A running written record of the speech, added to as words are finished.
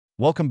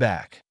Welcome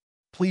back.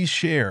 Please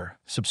share,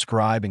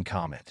 subscribe, and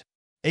comment.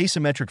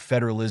 Asymmetric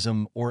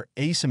federalism or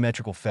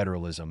asymmetrical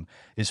federalism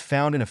is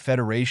found in a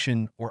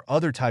federation or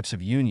other types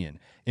of union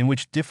in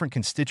which different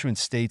constituent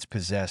states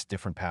possess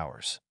different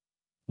powers.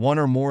 One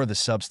or more of the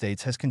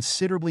substates has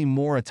considerably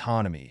more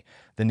autonomy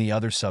than the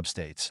other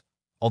substates,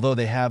 although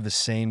they have the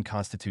same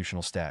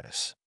constitutional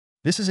status.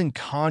 This is in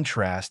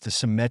contrast to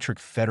symmetric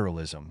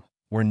federalism,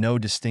 where no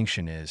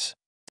distinction is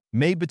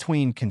made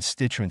between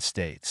constituent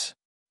states.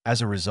 As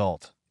a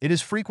result, it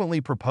is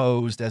frequently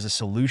proposed as a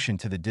solution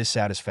to the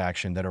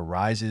dissatisfaction that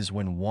arises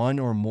when one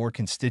or more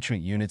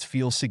constituent units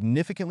feel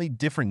significantly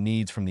different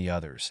needs from the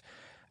others,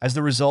 as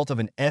the result of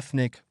an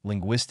ethnic,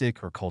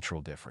 linguistic, or cultural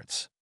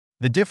difference.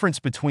 The difference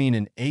between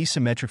an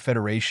asymmetric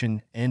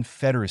federation and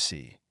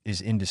federacy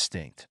is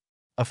indistinct.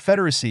 A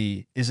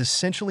federacy is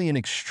essentially an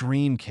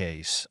extreme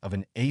case of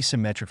an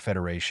asymmetric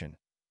federation,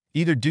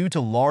 either due to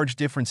large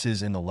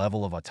differences in the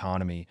level of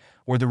autonomy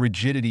or the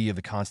rigidity of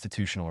the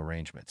constitutional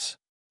arrangements.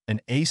 An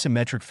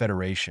asymmetric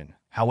federation,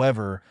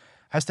 however,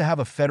 has to have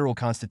a federal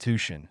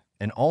constitution,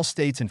 and all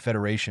states in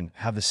federation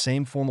have the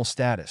same formal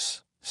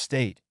status,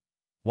 state,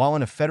 while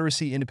in a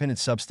federacy independent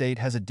substate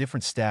has a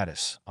different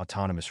status,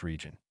 autonomous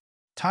region.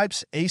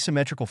 Types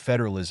asymmetrical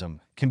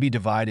federalism can be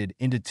divided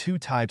into two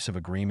types of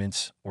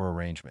agreements or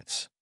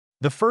arrangements.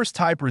 The first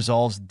type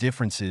resolves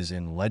differences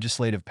in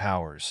legislative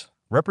powers,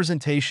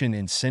 representation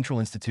in central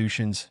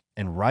institutions,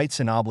 and rights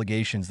and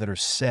obligations that are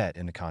set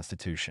in the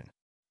Constitution.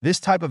 This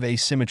type of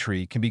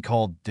asymmetry can be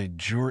called de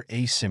jure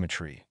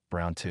asymmetry,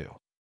 Brown 2.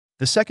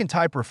 The second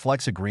type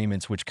reflects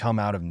agreements which come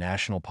out of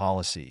national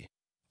policy,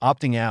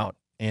 opting out,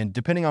 and,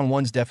 depending on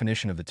one's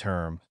definition of the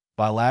term,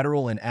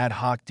 bilateral and ad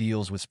hoc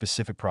deals with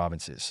specific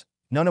provinces,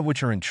 none of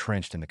which are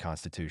entrenched in the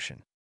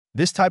Constitution.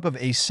 This type of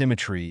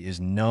asymmetry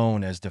is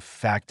known as de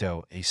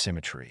facto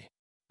asymmetry.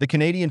 The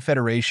Canadian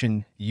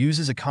Federation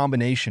uses a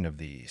combination of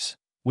these,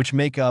 which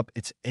make up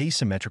its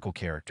asymmetrical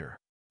character.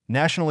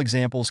 National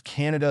examples: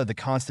 Canada, the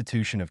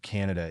Constitution of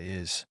Canada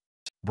is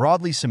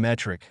broadly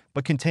symmetric,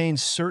 but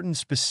contains certain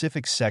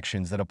specific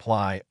sections that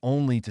apply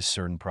only to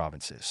certain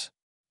provinces.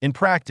 In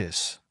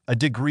practice, a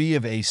degree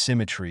of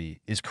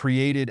asymmetry is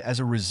created as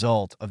a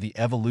result of the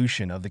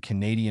evolution of the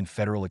Canadian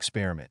federal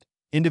experiment,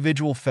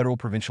 individual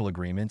federal-provincial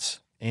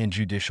agreements, and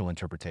judicial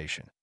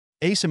interpretation.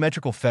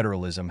 Asymmetrical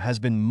federalism has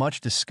been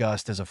much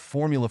discussed as a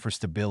formula for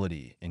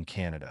stability in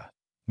Canada,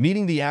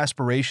 meeting the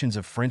aspirations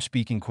of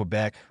French-speaking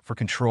Quebec for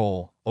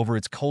control over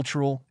its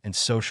cultural and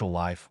social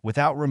life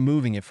without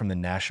removing it from the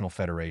National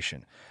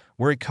Federation,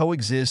 where it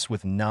coexists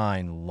with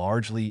 9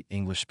 largely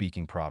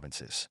English-speaking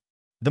provinces.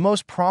 The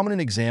most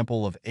prominent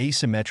example of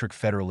asymmetric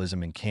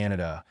federalism in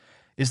Canada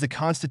is the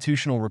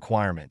constitutional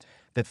requirement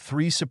that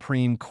 3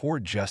 Supreme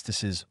Court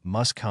justices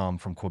must come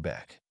from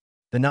Quebec.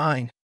 The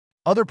 9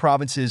 other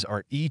provinces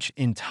are each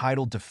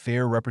entitled to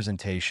fair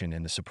representation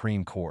in the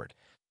Supreme Court,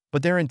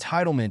 but their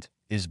entitlement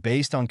is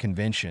based on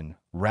convention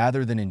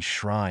rather than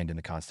enshrined in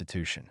the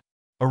Constitution.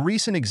 A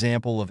recent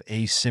example of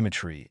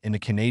asymmetry in the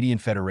Canadian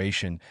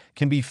Federation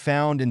can be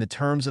found in the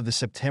terms of the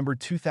September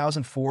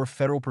 2004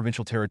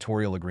 Federal-Provincial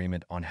Territorial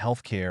Agreement on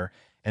Health Care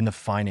and the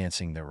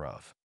financing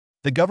thereof.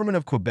 The Government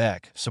of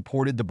Quebec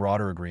supported the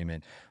broader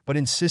agreement, but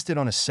insisted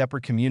on a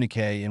separate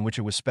communiqué in which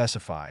it was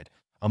specified,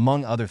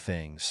 among other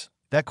things,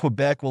 that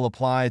Quebec will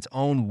apply its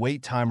own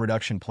wait time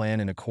reduction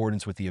plan in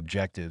accordance with the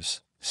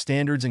objectives,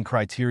 standards, and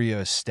criteria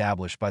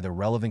established by the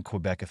relevant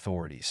Quebec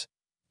authorities,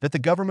 that the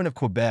Government of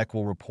Quebec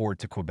will report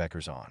to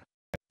Quebecers on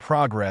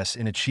progress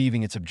in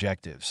achieving its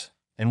objectives,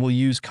 and will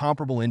use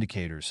comparable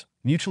indicators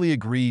mutually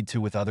agreed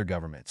to with other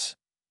governments,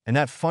 and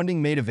that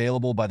funding made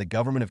available by the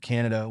Government of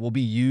Canada will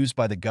be used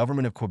by the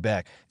Government of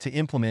Quebec to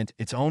implement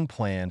its own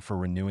plan for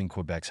renewing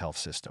Quebec's health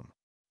system.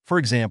 For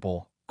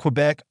example,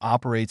 Quebec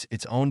operates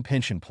its own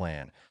pension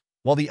plan,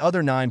 while the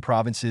other 9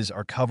 provinces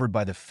are covered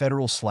by the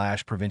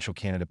federal/provincial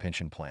Canada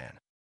Pension Plan.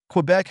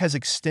 Quebec has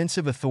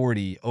extensive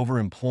authority over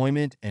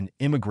employment and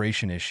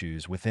immigration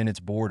issues within its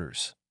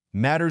borders,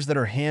 matters that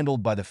are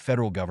handled by the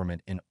federal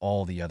government in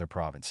all the other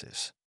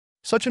provinces.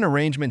 Such an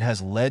arrangement has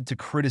led to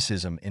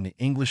criticism in the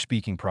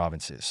English-speaking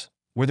provinces,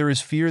 where there is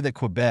fear that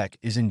Quebec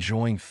is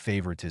enjoying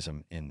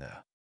favoritism in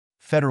the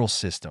federal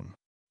system.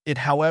 It,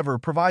 however,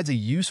 provides a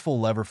useful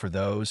lever for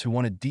those who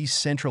want to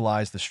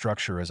decentralize the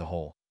structure as a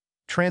whole,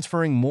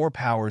 transferring more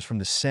powers from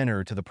the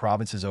center to the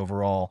provinces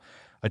overall,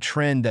 a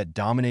trend that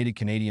dominated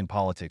Canadian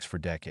politics for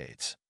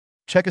decades.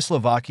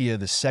 Czechoslovakia,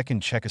 the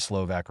Second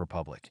Czechoslovak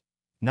Republic,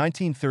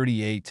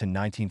 1938 to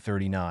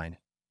 1939,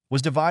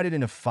 was divided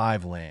into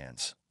 5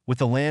 lands, with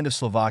the land of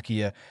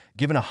Slovakia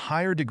given a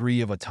higher degree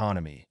of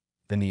autonomy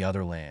than the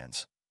other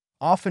lands,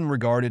 often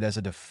regarded as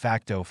a de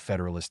facto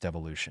federalist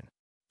evolution.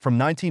 From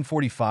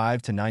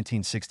 1945 to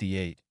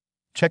 1968,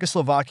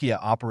 Czechoslovakia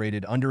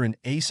operated under an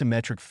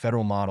asymmetric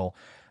federal model,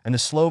 and the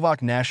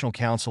Slovak National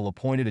Council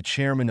appointed a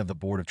chairman of the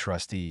Board of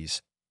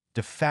Trustees,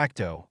 de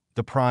facto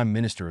the Prime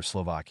Minister of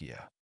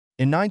Slovakia.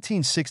 In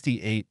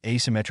 1968,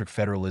 asymmetric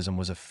federalism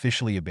was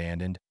officially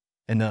abandoned,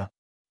 and the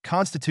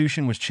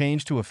constitution was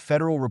changed to a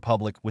federal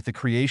republic with the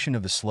creation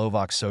of the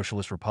Slovak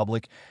Socialist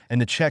Republic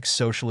and the Czech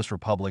Socialist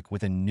Republic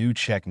with a new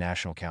Czech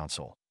National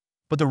Council.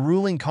 But the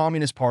ruling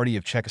Communist Party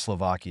of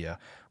Czechoslovakia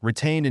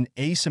retained an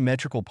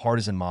asymmetrical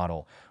partisan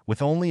model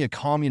with only a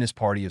Communist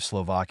Party of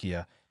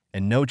Slovakia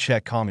and no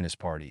Czech Communist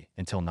Party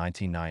until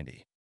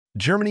 1990.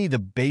 Germany, the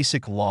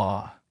basic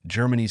law,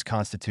 Germany's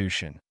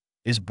constitution,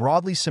 is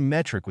broadly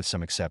symmetric with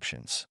some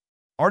exceptions.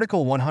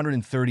 Article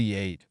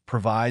 138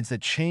 provides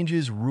that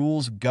changes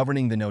rules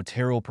governing the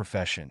notarial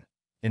profession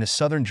in a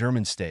southern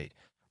German state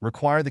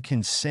require the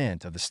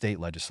consent of the state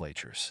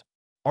legislatures.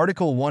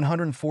 Article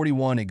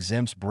 141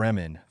 exempts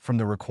Bremen from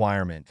the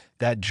requirement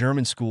that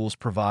German schools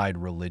provide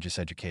religious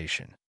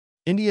education.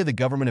 India, the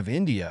government of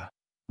India,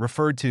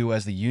 referred to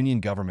as the Union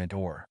government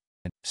or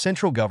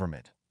central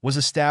government, was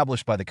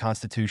established by the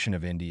Constitution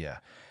of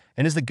India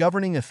and is the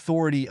governing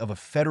authority of a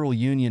federal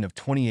union of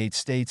 28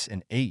 states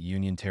and 8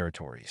 union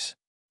territories.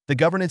 The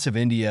governance of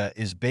India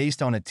is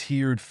based on a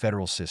tiered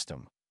federal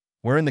system,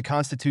 wherein the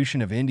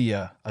Constitution of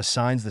India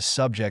assigns the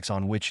subjects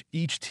on which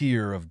each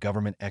tier of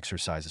government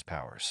exercises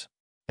powers.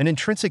 An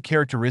intrinsic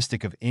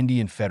characteristic of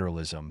Indian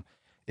federalism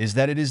is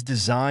that it is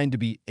designed to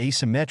be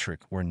asymmetric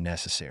where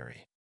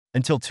necessary.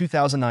 Until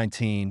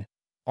 2019,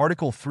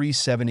 Article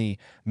 370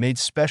 made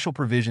special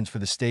provisions for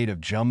the state of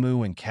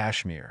Jammu and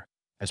Kashmir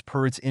as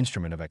per its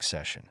instrument of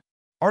accession.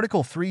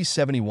 Article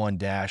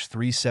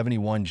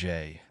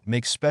 371-371J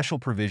makes special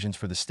provisions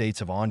for the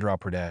states of Andhra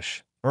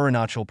Pradesh,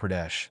 Arunachal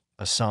Pradesh,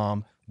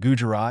 Assam,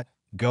 Gujarat,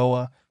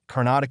 Goa,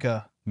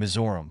 Karnataka,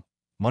 Mizoram,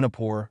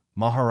 Manipur,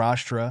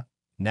 Maharashtra,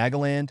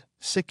 Nagaland,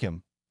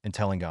 Sikkim, and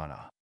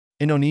Telangana.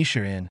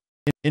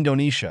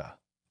 Indonesia,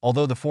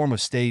 although the form of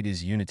state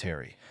is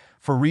unitary,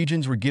 4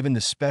 regions were given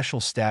the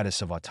special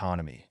status of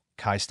autonomy,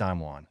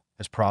 Keistimewon,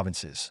 as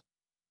provinces: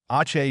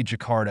 Aceh,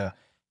 Jakarta,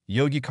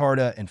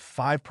 Yogyakarta, and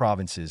 5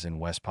 provinces in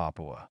West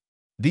Papua.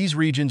 These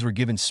regions were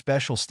given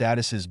special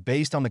statuses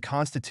based on the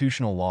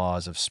constitutional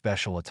laws of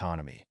special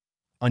autonomy,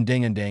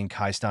 Undang-Undang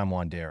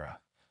Keistimewon Daerah,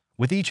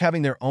 with each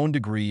having their own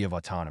degree of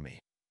autonomy.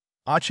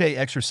 Aceh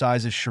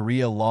exercises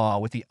Sharia law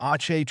with the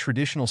Aceh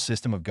traditional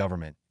system of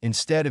government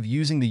instead of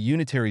using the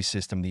unitary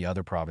system the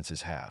other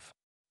provinces have.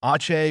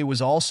 Aceh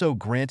was also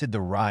granted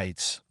the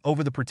rights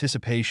over the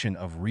participation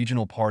of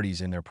regional parties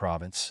in their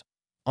province,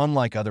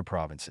 unlike other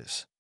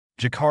provinces.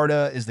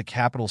 Jakarta is the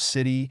capital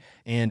city,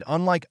 and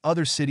unlike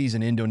other cities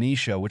in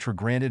Indonesia which were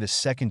granted a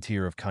second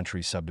tier of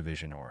country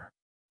subdivision or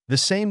the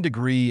same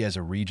degree as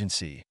a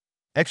regency,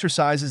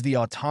 exercises the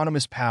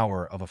autonomous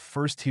power of a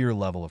first-tier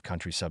level of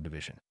country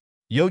subdivision.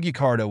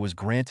 Yogyakarta was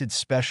granted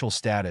special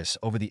status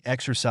over the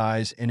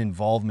exercise and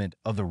involvement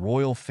of the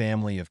royal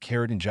family of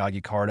Keratin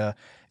Yogyakarta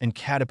and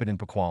Kadipaten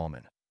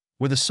Pakualaman,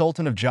 where the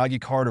Sultan of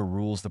Yogyakarta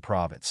rules the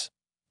province,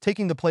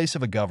 taking the place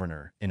of a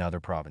governor in other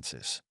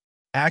provinces.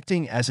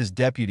 Acting as his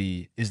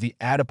deputy is the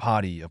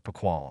Adipati of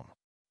Pakualam.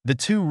 The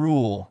two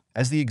rule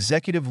as the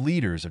executive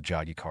leaders of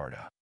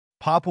Yogyakarta.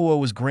 Papua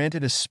was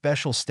granted a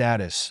special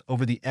status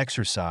over the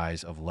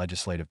exercise of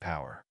legislative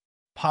power.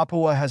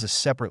 Papua has a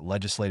separate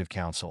legislative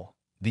council,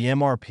 the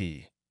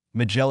MRP,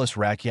 Majelis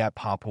Rakyat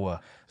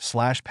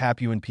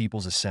Papua/Papuan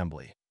People's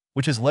Assembly,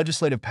 which has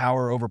legislative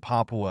power over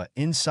Papua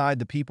inside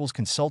the People's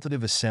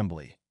Consultative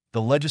Assembly,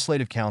 the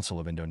Legislative Council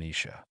of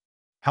Indonesia.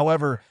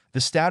 However,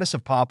 the status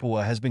of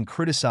Papua has been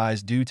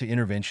criticized due to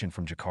intervention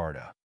from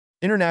Jakarta.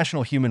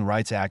 International human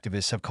rights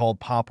activists have called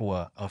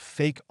Papua a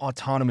fake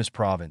autonomous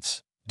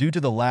province due to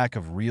the lack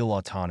of real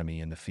autonomy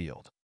in the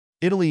field.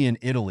 In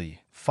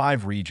Italy,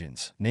 5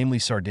 regions, namely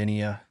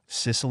Sardinia,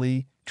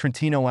 Sicily,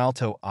 Trentino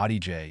Alto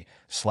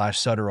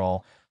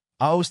Adige/Südtirol,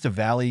 Aosta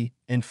Valley,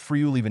 and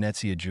Friuli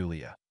Venezia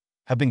Giulia,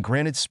 have been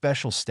granted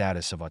special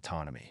status of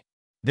autonomy.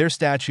 Their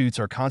statutes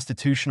are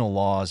constitutional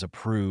laws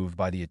approved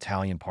by the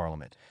Italian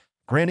Parliament,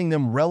 granting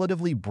them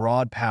relatively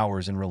broad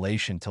powers in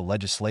relation to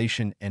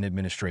legislation and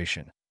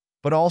administration,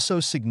 but also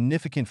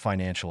significant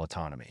financial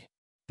autonomy.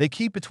 They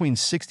keep between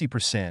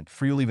 60%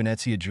 Friuli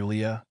Venezia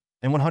Giulia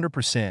and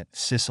 100%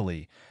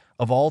 Sicily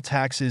of all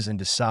taxes and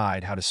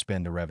decide how to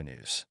spend the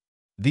revenues.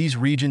 These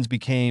regions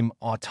became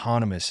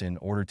autonomous in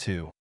order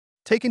to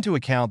take into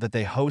account that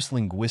they host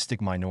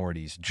linguistic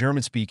minorities,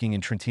 German-speaking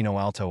in Trentino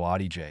Alto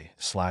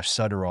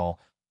Adige/Südtirol,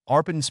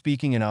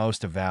 Arpitan-speaking in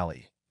Aosta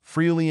Valley,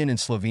 Friulian and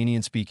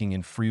Slovenian-speaking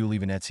in Friuli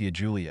Venezia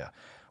Giulia,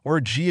 or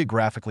are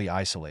geographically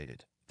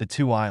isolated, the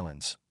 2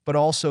 islands, but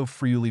also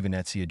Friuli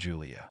Venezia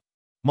Giulia.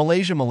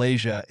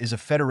 Malaysia is a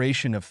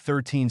federation of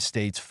 13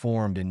 states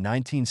formed in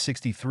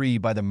 1963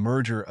 by the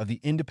merger of the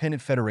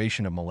Independent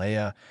Federation of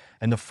Malaya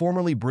and the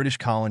formerly British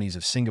colonies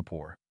of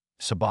Singapore,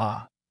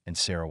 Sabah, and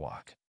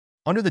Sarawak.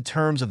 Under the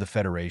terms of the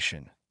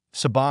federation,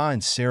 Sabah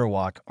and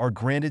Sarawak are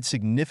granted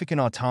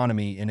significant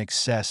autonomy in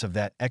excess of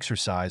that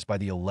exercised by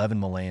the 11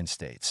 Malayan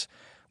states,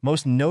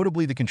 most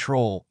notably the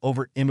control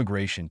over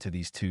immigration to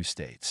these 2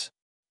 states.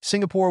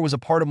 Singapore was a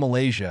part of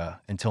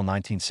Malaysia until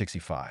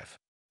 1965.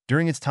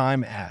 During its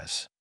time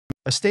as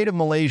a state of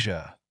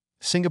Malaysia,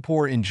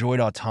 Singapore enjoyed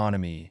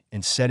autonomy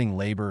in setting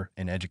labor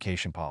and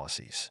education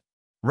policies.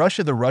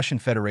 Russia, the Russian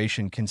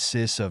Federation,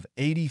 consists of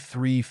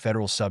 83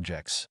 federal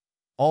subjects,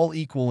 all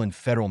equal in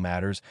federal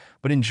matters,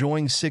 but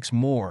enjoying 6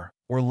 more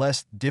or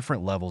less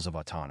different levels of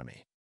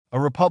autonomy. A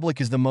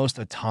republic is the most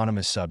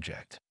autonomous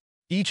subject.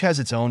 Each has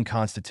its own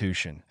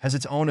constitution, has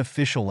its own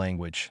official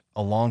language,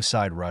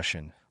 alongside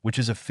Russian, which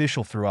is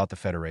official throughout the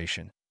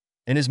Federation,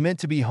 and is meant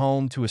to be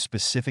home to a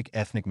specific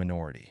ethnic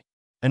minority.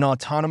 An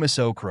autonomous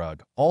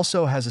okrug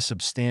also has a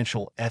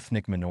substantial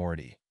ethnic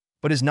minority,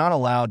 but is not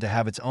allowed to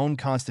have its own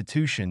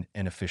constitution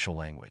and official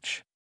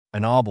language.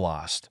 An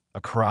oblast, a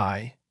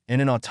krai,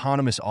 and an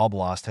autonomous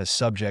oblast has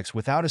subjects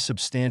without a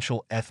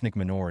substantial ethnic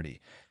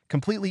minority,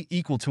 completely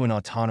equal to an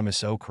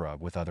autonomous okrug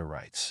with other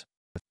rights.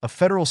 A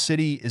federal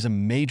city is a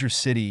major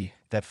city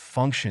that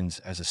functions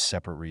as a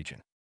separate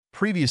region.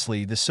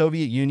 Previously, the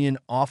Soviet Union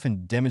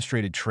often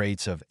demonstrated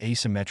traits of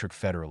asymmetric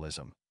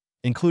federalism,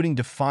 including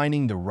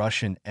defining the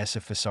Russian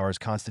SFSR's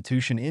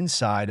constitution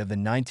inside of the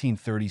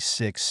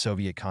 1936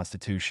 Soviet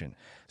Constitution,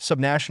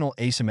 subnational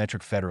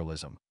asymmetric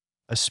federalism,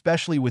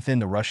 especially within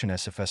the Russian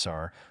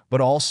SFSR,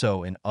 but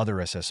also in other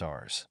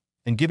SSRs,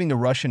 and giving the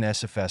Russian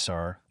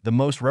SFSR the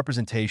most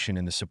representation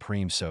in the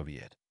Supreme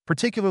Soviet,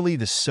 particularly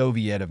the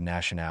Soviet of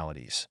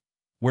Nationalities,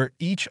 where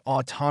each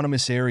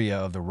autonomous area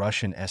of the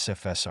Russian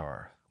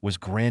SFSR was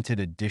granted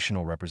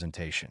additional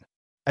representation.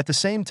 At the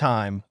same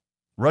time,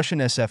 Russian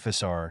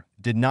SFSR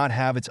did not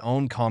have its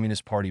own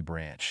Communist Party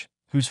branch,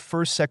 whose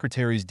first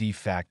secretaries de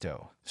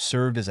facto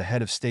served as a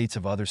head of states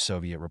of other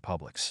Soviet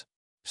republics.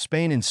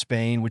 In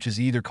Spain, which is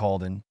either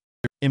called an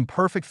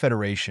imperfect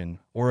federation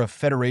or a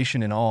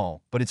federation in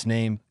all but its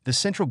name, the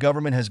central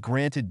government has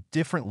granted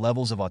different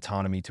levels of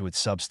autonomy to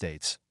its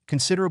substates,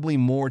 considerably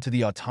more to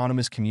the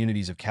autonomous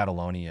communities of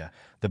Catalonia,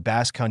 the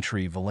Basque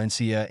Country,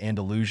 Valencia,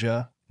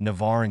 Andalusia,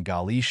 Navarre, and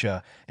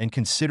Galicia, and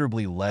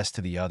considerably less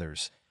to the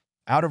others,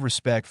 out of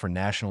respect for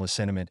nationalist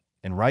sentiment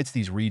and rights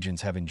these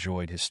regions have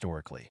enjoyed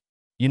historically.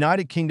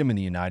 United Kingdom and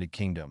the United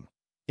Kingdom.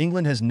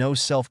 England has no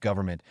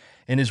self-government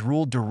and is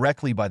ruled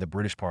directly by the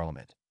British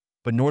Parliament,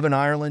 but Northern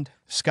Ireland,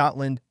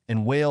 Scotland,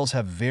 and Wales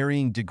have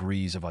varying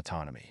degrees of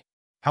autonomy.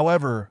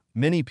 However,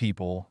 many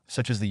people,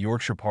 such as the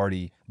Yorkshire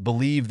Party,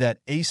 believe that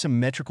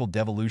asymmetrical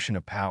devolution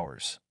of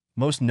powers,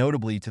 most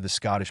notably to the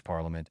Scottish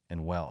Parliament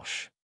and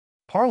Welsh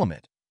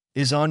Parliament,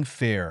 is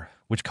unfair,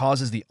 which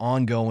causes the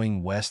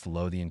ongoing West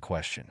Lothian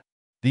question.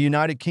 The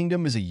United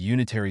Kingdom is a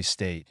unitary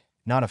state,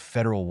 not a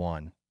federal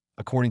one,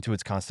 according to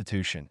its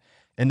constitution,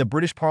 and the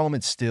British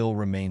Parliament still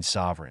remains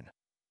sovereign,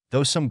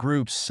 though some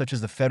groups, such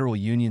as the Federal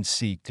Union,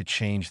 seek to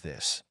change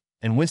this,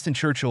 and Winston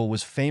Churchill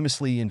was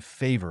famously in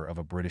favor of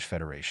a British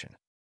federation.